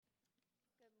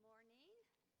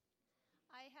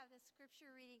have the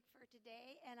scripture reading for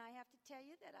today, and I have to tell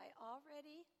you that I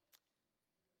already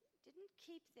didn't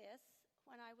keep this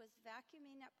when I was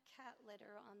vacuuming up cat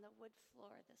litter on the wood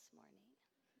floor this morning.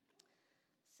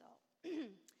 So,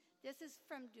 this is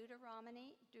from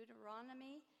Deuteronomy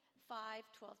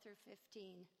 5:12 through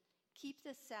 15. Keep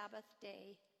the Sabbath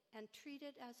day and treat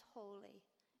it as holy,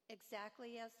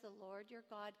 exactly as the Lord your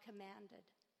God commanded.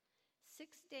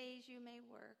 6 days you may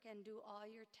work and do all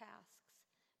your tasks,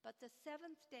 but the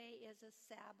seventh day is a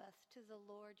Sabbath to the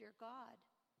Lord your God.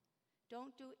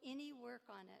 Don't do any work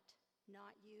on it,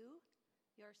 not you,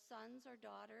 your sons or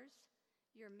daughters,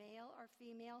 your male or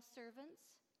female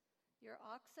servants, your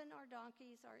oxen or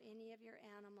donkeys or any of your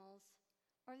animals,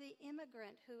 or the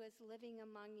immigrant who is living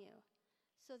among you,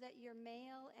 so that your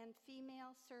male and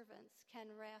female servants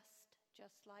can rest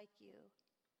just like you.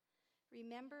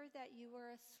 Remember that you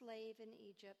were a slave in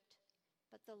Egypt,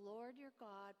 but the Lord your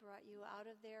God brought you out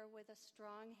of there with a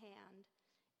strong hand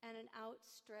and an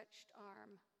outstretched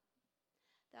arm.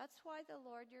 That's why the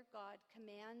Lord your God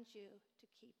commands you to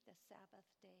keep the Sabbath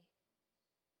day.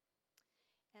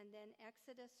 And then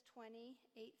Exodus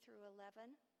 20:8 through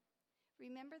 11.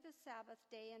 Remember the Sabbath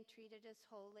day and treat it as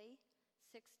holy.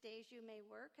 6 days you may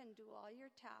work and do all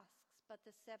your tasks, but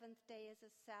the seventh day is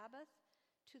a Sabbath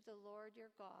to the Lord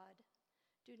your God.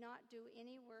 Do not do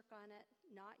any work on it,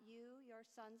 not you, your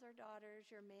sons or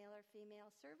daughters, your male or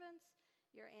female servants,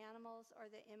 your animals, or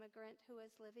the immigrant who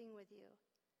is living with you.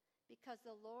 Because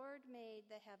the Lord made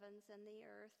the heavens and the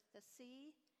earth, the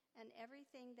sea, and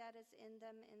everything that is in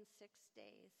them in 6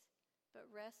 days, but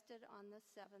rested on the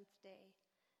seventh day.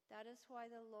 That is why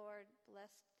the Lord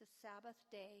blessed the Sabbath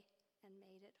day and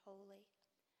made it holy.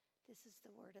 This is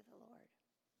the word of the Lord.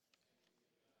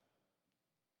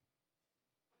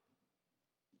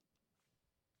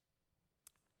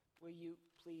 Will you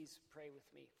please pray with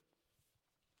me?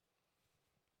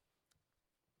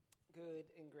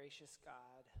 Good and gracious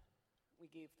God, we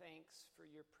give thanks for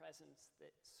your presence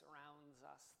that surrounds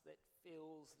us, that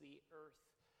fills the earth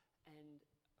and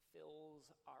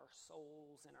fills our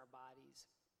souls and our bodies.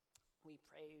 We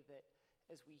pray that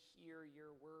as we hear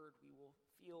your word, we will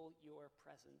feel your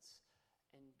presence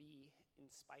and be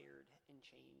inspired and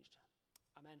changed.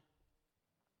 Amen.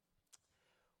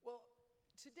 Well,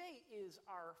 today is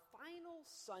our final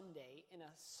Sunday in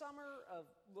a summer of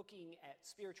looking at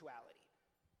spirituality.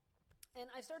 And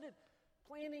I started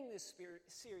planning this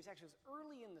series, actually it was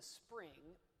early in the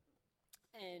spring,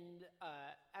 and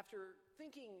after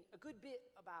thinking a good bit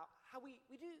about how we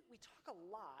talk a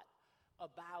lot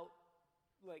about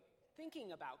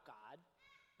thinking about God,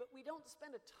 but we don't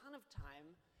spend a ton of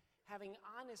time having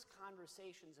honest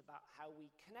conversations about how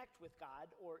we connect with God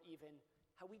or even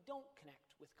how we don't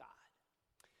connect with God.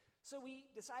 So we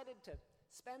decided to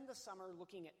spend the summer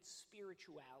looking at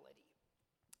spirituality.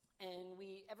 And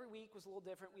every week was a little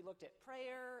different. We looked at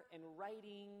prayer and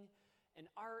writing and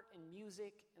art and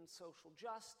music and social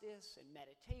justice and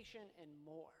meditation and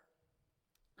more.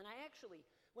 And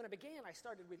when I began, I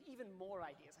started with even more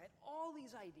ideas. I had all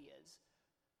these ideas,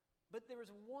 but there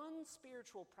was one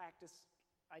spiritual practice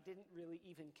I didn't really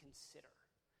even consider,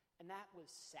 and that was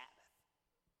Sabbath.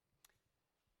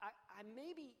 I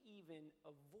maybe even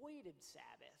avoided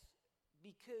Sabbath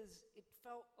because it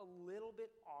felt a little bit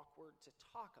awkward to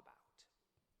talk about.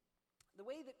 The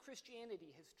way that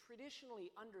Christianity has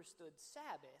traditionally understood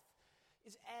Sabbath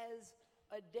is as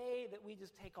a day that we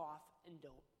just take off and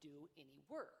don't do any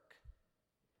work.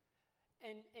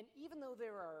 And even though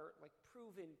there are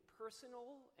proven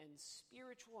personal and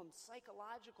spiritual and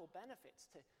psychological benefits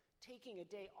to taking a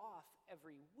day off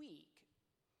every week,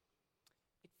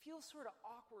 it feels sort of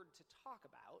awkward to talk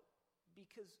about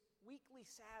because weekly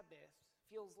Sabbath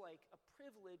feels like a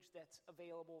privilege that's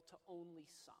available to only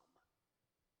some,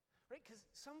 right? Because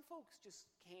some folks just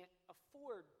can't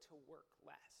afford to work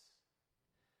less.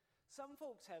 Some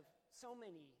folks have so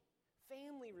many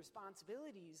family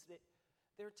responsibilities that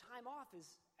their time off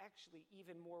is actually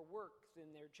even more work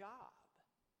than their job.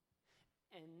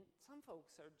 And some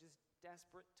folks are just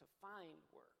desperate to find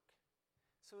work.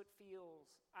 So it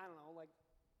feels,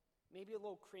 maybe a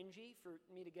little cringy for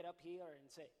me to get up here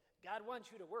and say, God wants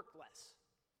you to work less.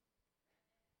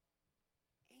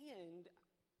 And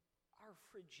our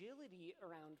fragility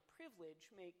around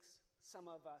privilege makes some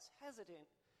of us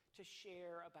hesitant to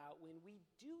share about when we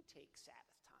do take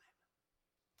Sabbath time.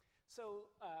 So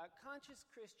conscious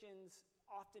Christians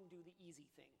often do the easy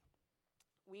thing.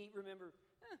 We remember,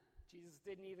 Jesus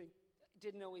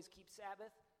didn't always keep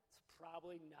Sabbath. It's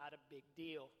probably not a big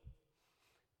deal.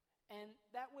 And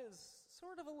that was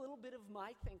sort of a little bit of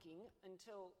my thinking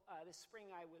until this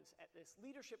spring I was at this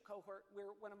leadership cohort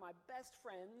where one of my best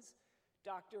friends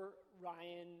Dr.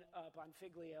 Ryan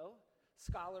Bonfiglio,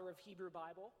 scholar of Hebrew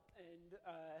Bible, and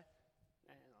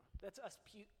I don't know, that's us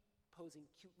posing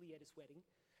cutely at his wedding.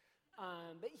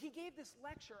 But he gave this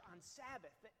lecture on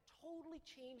Sabbath that totally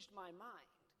changed my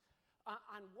mind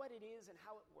on what it is and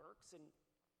how it works.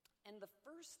 And the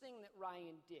first thing that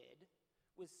Ryan did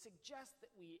was suggest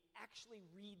that we actually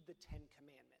read the Ten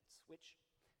Commandments, which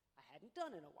I hadn't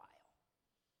done in a while.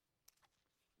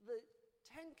 The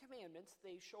Ten Commandments,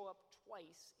 they show up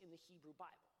twice in the Hebrew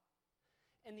Bible.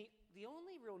 And the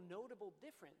only real notable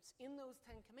difference in those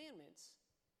Ten Commandments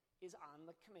is on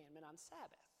the commandment on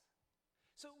Sabbath.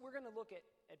 So we're going to look at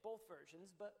both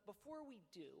versions, but before we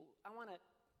do, I want to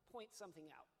point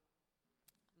something out.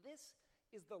 This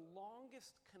is the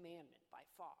longest commandment by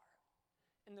far.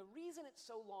 And the reason it's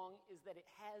so long is that it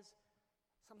has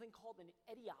something called an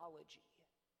etiology,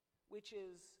 which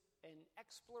is an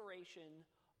exploration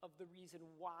of the reason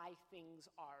why things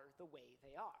are the way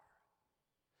they are.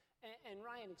 And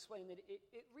Ryan explained that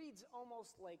it reads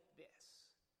almost like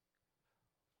this.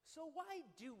 So why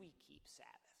do we keep Sabbath?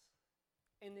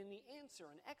 And then the answer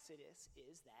in Exodus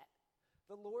is that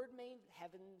the Lord made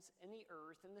heavens and the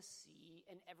earth and the sea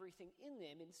and everything in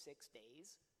them in 6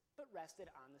 days, but rested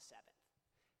on the seventh.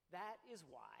 That is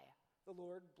why the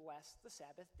Lord blessed the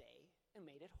Sabbath day and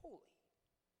made it holy.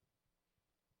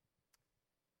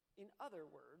 In other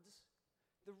words,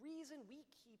 the reason we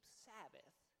keep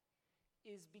Sabbath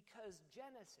is because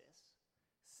Genesis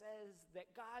says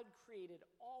that God created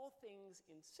all things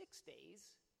in 6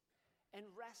 days and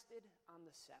rested on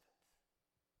the seventh.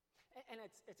 And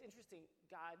it's interesting,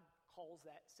 God calls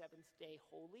that seventh day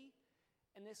holy,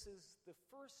 and this is the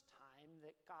first time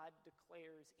that God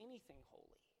declares anything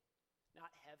holy.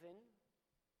 Not heaven,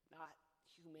 not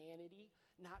humanity,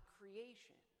 not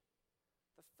creation.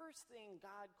 The first thing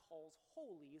God calls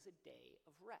holy is a day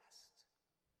of rest.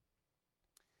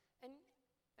 And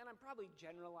I'm probably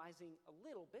generalizing a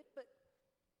little bit, but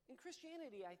in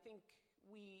Christianity, I think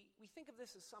we think of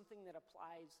this as something that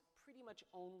applies pretty much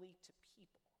only to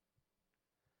people.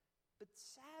 But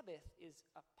Sabbath is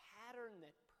a pattern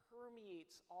that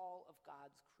permeates all of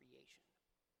God's creation.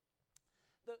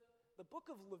 The book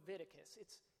of Leviticus,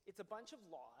 it's a bunch of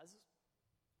laws,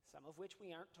 some of which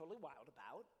we aren't totally wild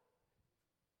about,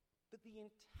 but the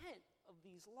intent of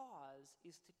these laws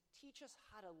is to teach us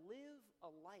how to live a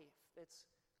life that's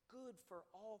good for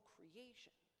all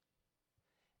creation.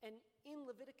 And in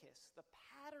Leviticus, the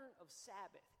pattern of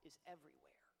Sabbath is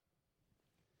everywhere.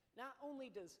 Not only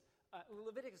does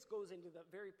Leviticus goes into the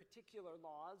very particular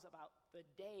laws about the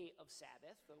day of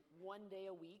Sabbath, the 1 day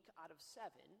a week out of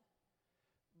 7,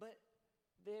 but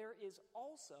there is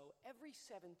also, every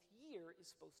 7th year is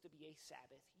supposed to be a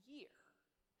Sabbath year.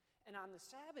 And on the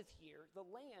Sabbath year, the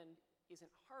land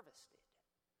isn't harvested.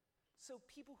 So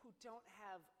people who don't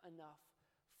have enough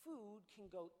food can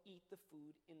go eat the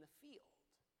food in the field.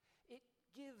 It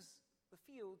gives the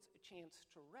fields a chance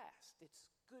to rest. It's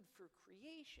good for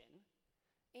creation.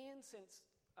 And since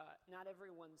not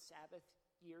everyone's Sabbath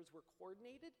years were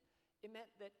coordinated, it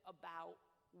meant that about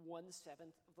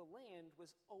 1/7 of the land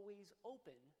was always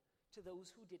open to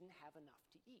those who didn't have enough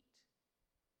to eat.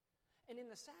 And in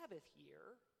the Sabbath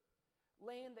year,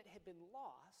 land that had been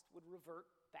lost would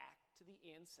revert back to the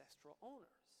ancestral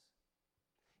owners.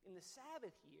 In the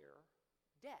Sabbath year,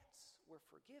 debts were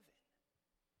forgiven.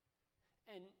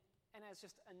 And as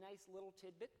just a nice little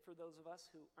tidbit for those of us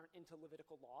who aren't into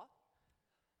Levitical law,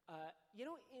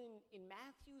 in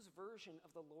Matthew's version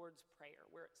of the Lord's Prayer,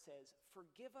 where it says,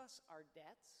 "Forgive us our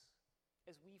debts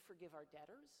as we forgive our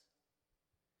debtors,"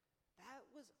 that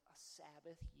was a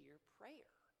Sabbath year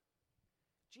prayer.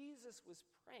 Jesus was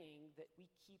praying that we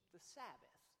keep the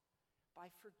Sabbath by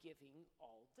forgiving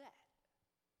all debt.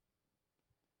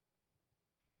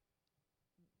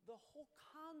 The whole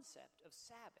concept of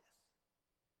Sabbath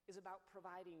is about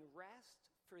providing rest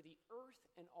for the earth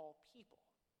and all people.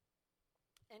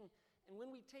 And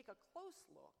when we take a close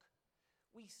look,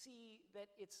 we see that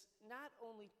it's not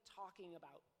only talking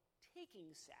about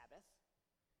taking Sabbath,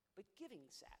 but giving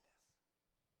Sabbath.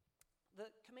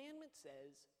 The commandment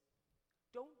says,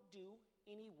 don't do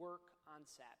any work on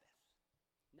Sabbath.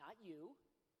 Not you,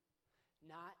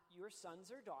 not your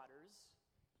sons or daughters,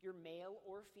 your male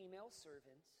or female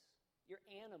servants, your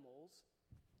animals,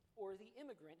 or the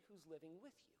immigrant who's living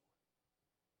with you.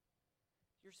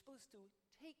 You're supposed to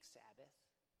take Sabbath,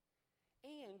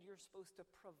 and you're supposed to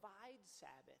provide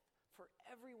Sabbath for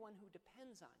everyone who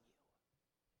depends on you.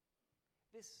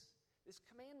 This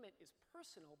commandment is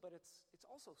personal, but it's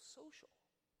also social.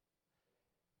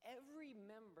 Every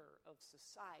member of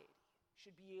society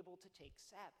should be able to take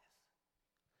Sabbath.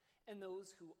 And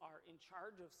those who are in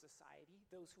charge of society,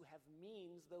 those who have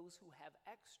means, those who have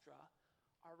extra,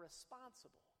 are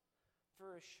responsible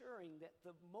for assuring that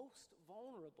the most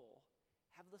vulnerable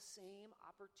have the same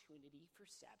opportunity for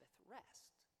Sabbath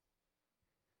rest.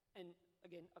 And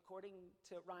again, according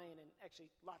to Ryan and actually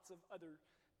lots of other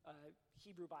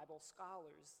Hebrew Bible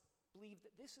scholars, believe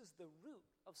that this is the root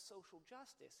of social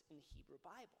justice in the Hebrew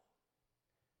Bible.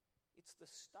 It's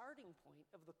the starting point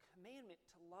of the commandment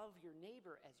to love your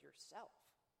neighbor as yourself.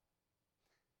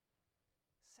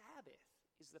 Sabbath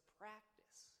is the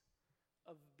practice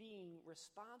of being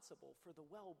responsible for the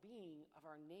well-being of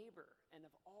our neighbor and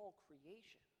of all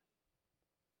creation.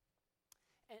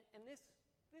 And this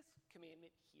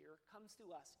commandment here comes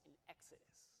to us in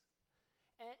Exodus.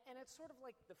 And it's sort of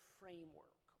like the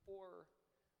framework or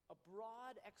a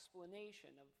broad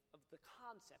explanation of the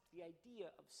concept, the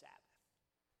idea of Sabbath.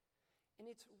 And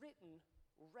it's written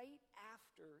right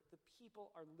after the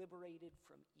people are liberated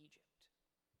from Egypt.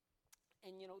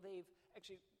 And, they've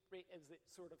actually, as it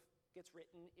sort of gets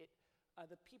written,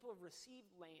 the people have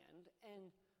received land, and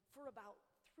for about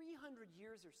 300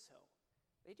 years or so,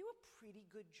 they do a pretty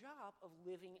good job of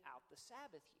living out the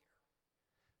Sabbath year.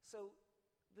 So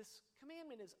this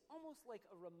commandment is almost like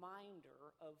a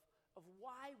reminder of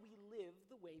why we live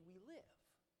the way we live.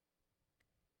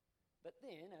 But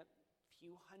then, a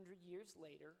few hundred years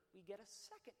later, we get a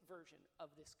second version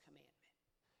of this commandment.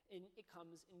 And it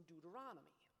comes in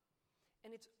Deuteronomy.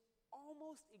 And it's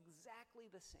almost exactly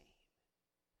the same.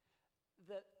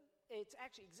 It's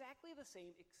actually exactly the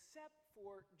same except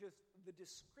for just the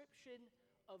description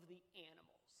of the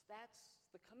animals. That's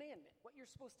the commandment. What you're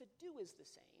supposed to do is the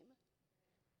same,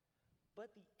 but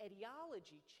the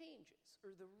etiology changes,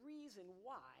 or the reason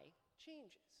why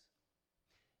changes.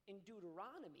 In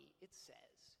Deuteronomy, it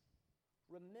says,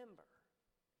 "Remember,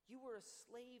 you were a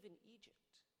slave in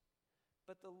Egypt,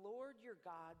 but the Lord your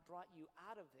God brought you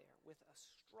out of there with a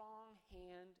strong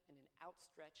hand and an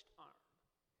outstretched arm.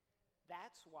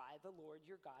 That's why the Lord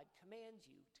your God commands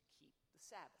you to keep the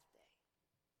Sabbath day."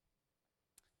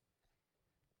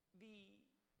 The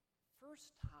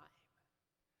first time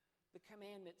the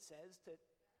commandment says to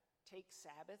take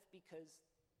Sabbath because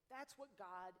that's what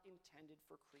God intended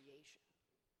for creation.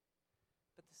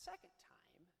 But the second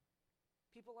time,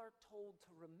 people are told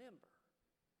to remember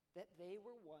that they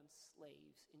were once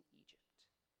slaves in Egypt.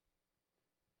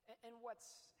 And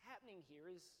what's happening here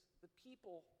is the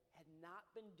people had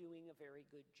not been doing a very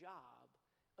good job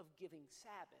of giving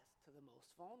Sabbath to the most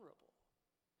vulnerable.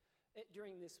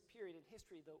 During this period in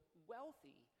history, the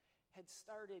wealthy had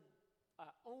started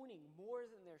owning more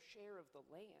than their share of the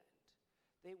land.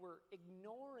 They were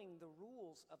ignoring the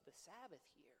rules of the Sabbath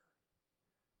year.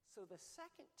 So the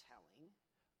second telling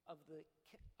of the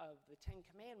Ten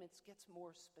Commandments gets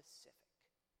more specific.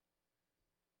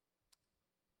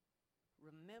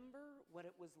 Remember what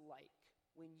it was like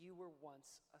when you were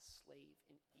once a slave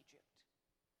in Egypt.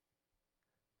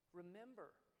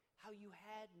 Remember how you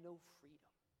had no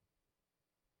freedom.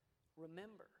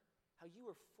 Remember how you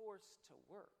were forced to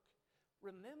work.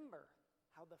 Remember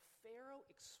how the Pharaoh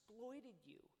exploited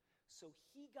you so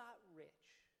he got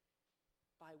rich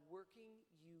by working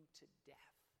you to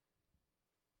death.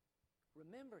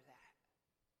 Remember that.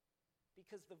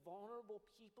 Because the vulnerable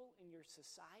people in your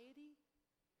society,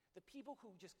 the people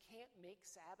who just can't make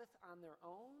Sabbath on their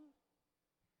own,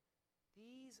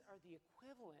 these are the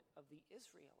equivalent of the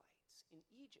Israelites in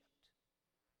Egypt.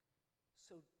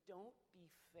 So don't be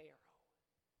Pharaoh.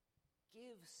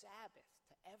 Give Sabbath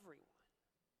to everyone.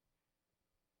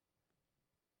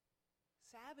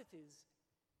 Sabbath is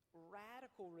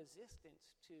radical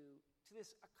resistance to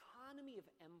this economy of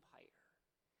empire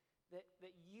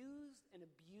that used and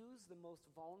abused the most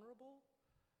vulnerable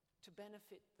to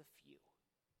benefit the few.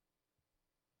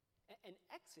 And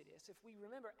Exodus, if we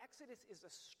remember, Exodus is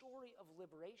a story of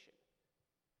liberation.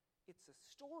 It's a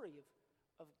story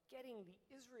of getting the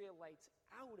Israelites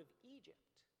out of Egypt.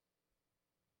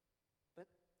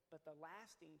 But the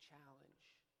lasting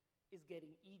challenge is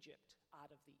getting Egypt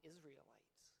out of the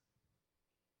Israelites.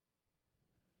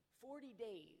 40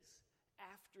 days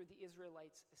after the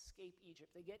Israelites escape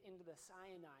Egypt, they get into the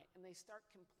Sinai and they start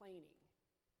complaining.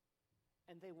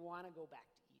 And they want to go back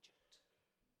to Egypt.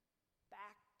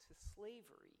 Back to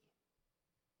slavery.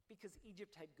 Because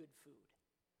Egypt had good food.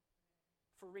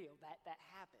 For real, that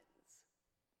happens.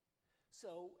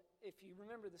 So, if you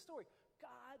remember the story,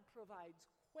 God provides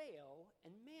quail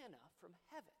and manna from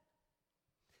heaven.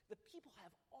 The people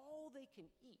have all they can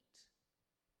eat.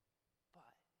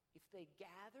 But if they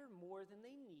gather more than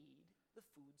they need, the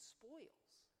food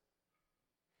spoils.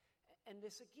 And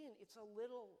this, again, it's a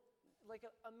little like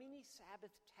a mini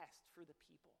Sabbath test for the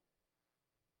people.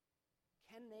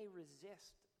 can they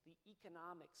resist the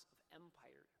economics of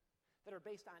empire that are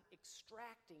based on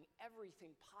extracting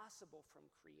everything possible from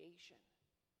creation?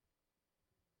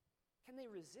 Can they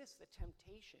resist the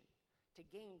temptation to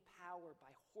gain power by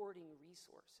hoarding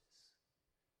resources?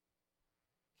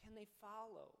 Can they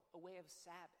follow a way of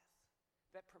Sabbath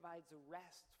that provides a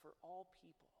rest for all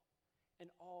people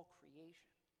and all creation?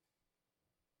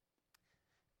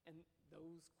 And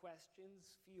those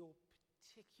questions feel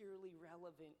particularly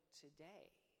relevant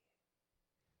today.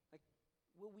 Like,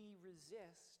 will we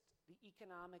resist the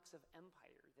economics of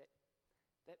empire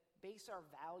that base our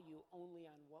value only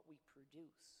on what we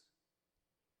produce?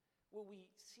 Will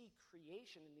we see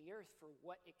creation in the earth for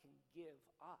what it can give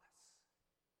us?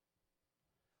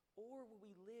 Or will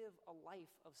we live a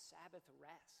life of Sabbath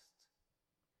rest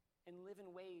and live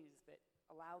in ways that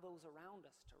allow those around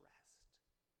us to rest?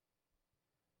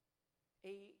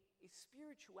 A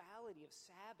spirituality of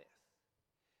Sabbath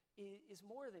is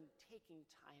more than taking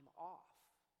time off.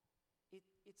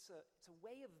 It's a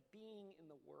way of being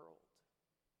in the world.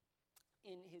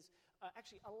 In his,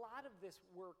 actually, a lot of this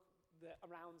work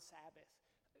around Sabbath,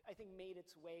 I think, made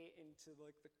its way into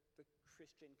like the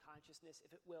Christian consciousness,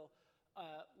 if it will,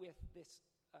 with this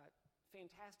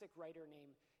fantastic writer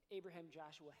named Abraham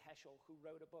Joshua Heschel, who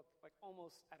wrote a book like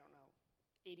almost,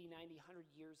 80, 90, 100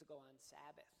 years ago on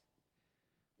Sabbath,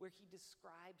 where he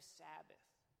described Sabbath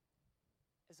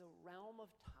as a realm of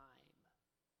time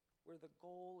where the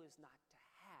goal is not to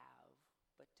have,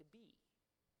 but to be,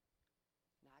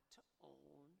 not to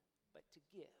own, but to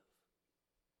give,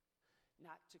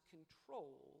 not to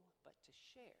control, but to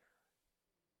share,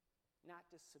 not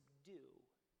to subdue,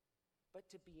 but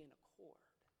to be in accord.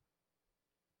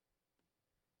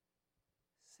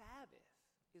 Sabbath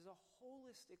is a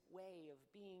holistic way of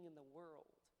being in the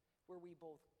world where we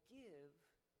both give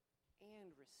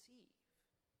and receive.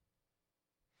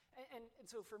 And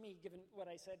so for me, given what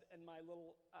I said and my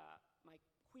little, my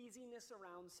queasiness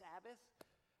around Sabbath,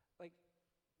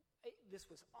 this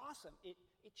was awesome. It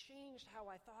changed how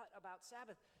I thought about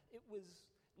Sabbath. It was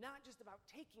not just about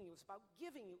taking, it was about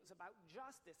giving, it was about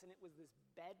justice, and it was this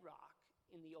bedrock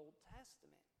in the Old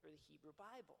Testament, or the Hebrew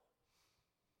Bible.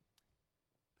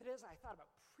 But as I thought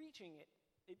about preaching it,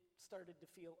 it started to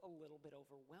feel a little bit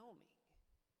overwhelming.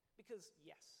 Because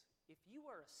yes, if you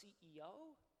are a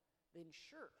CEO, then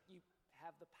sure, you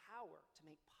have the power to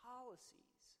make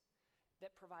policies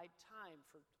that provide time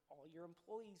for all your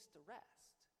employees to rest.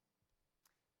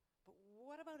 But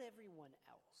what about everyone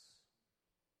else?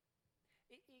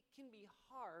 It can be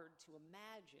hard to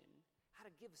imagine how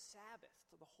to give Sabbath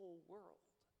to the whole world.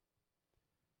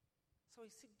 So I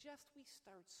suggest we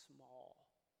start small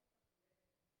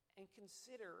and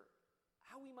consider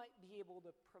how we might be able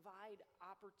to provide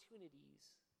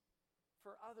opportunities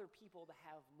for other people to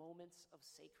have moments of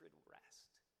sacred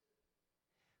rest.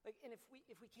 And if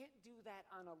we can't do that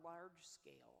on a large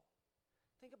scale,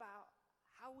 think about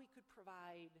how we could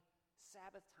provide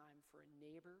Sabbath time for a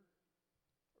neighbor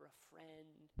or a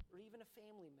friend or even a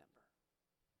family member.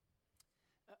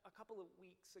 A couple of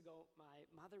weeks ago, my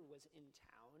mother was in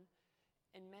town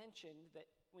and mentioned that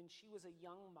when she was a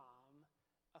young mom,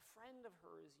 a friend of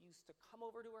hers used to come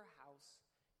over to her house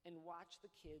and watch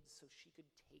the kids so she could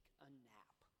take a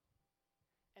nap.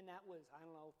 And that was,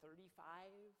 35,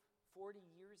 40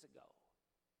 years ago.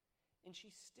 And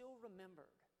she still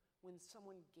remembered when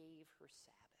someone gave her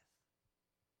Sabbath.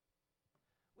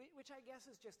 Which I guess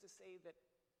is just to say that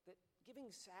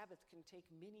giving Sabbath can take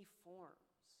many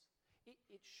forms.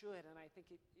 It should, and I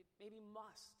think it maybe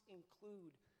must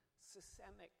include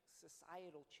systemic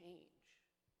societal change.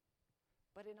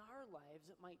 But in our lives,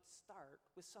 it might start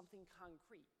with something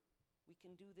concrete we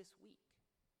can do this week.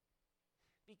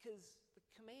 Because the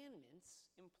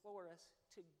commandments implore us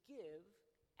to give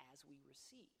as we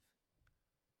receive.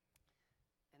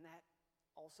 And that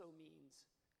also means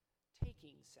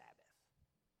taking Sabbath.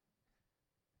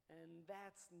 And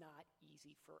that's not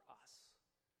easy for us.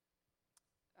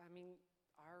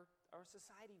 Our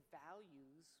society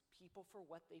values people for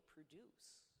what they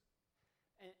produce.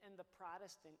 And the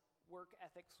Protestant work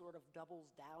ethic sort of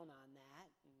doubles down on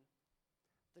that. And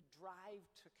the drive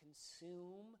to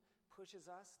consume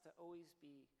pushes us to always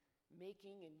be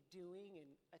making and doing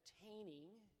and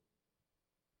attaining.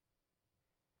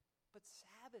 But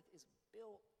Sabbath is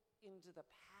built into the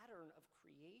pattern of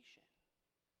creation.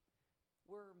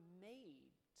 We're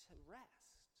made to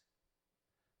rest.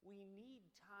 We need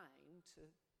time to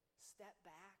step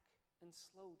back and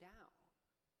slow down.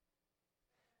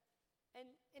 And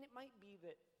it might be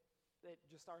that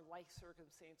just our life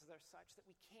circumstances are such that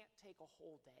we can't take a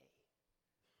whole day.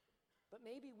 But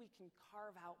maybe we can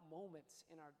carve out moments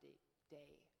in our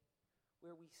day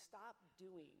where we stop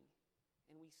doing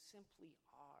and we simply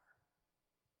are.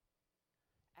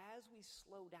 As we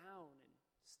slow down and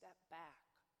step back,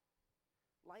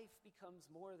 life becomes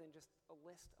more than just a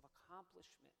list of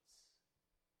accomplishments.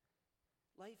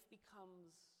 Life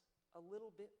becomes a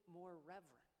little bit more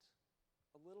reverent,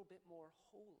 a little bit more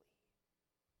holy.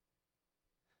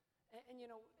 And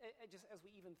just as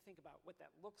we even think about what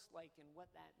that looks like and what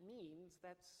that means,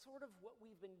 that's sort of what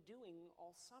we've been doing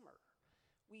all summer.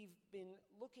 We've been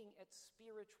looking at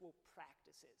spiritual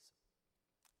practices.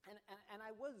 And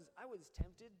I was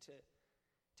tempted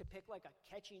to pick like a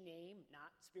catchy name,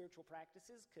 not spiritual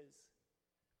practices, because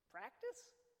practice?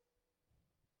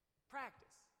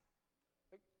 Practice.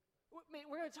 Like, man,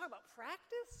 we're going to talk about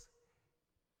practice?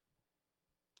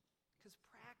 Because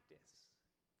practice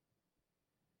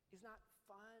is not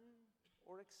fun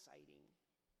or exciting,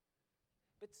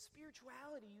 but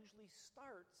spirituality usually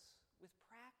starts with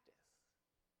practice,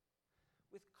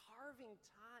 with carving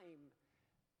time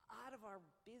out of our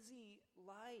busy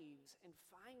lives and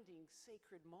finding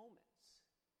sacred moments.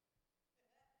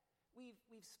 We've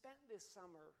spent this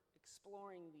summer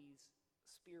exploring these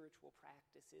spiritual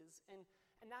practices, and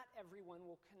not everyone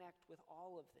will connect with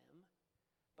all of them,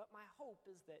 but my hope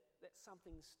is that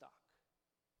something stuck.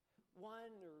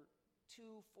 One or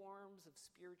two forms of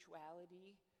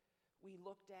spirituality we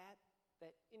looked at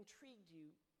that intrigued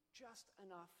you just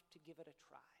enough to give it a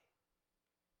try.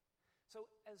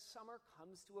 So as summer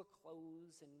comes to a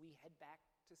close and we head back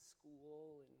to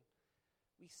school and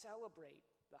we celebrate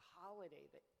the holiday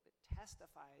that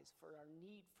testifies for our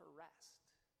need for rest,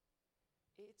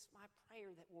 it's my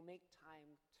prayer that we'll make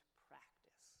time to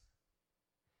practice,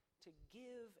 to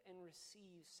give and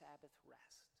receive Sabbath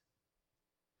rest.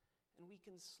 And we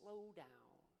can slow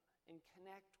down and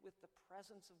connect with the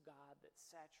presence of God that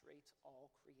saturates all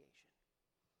creation.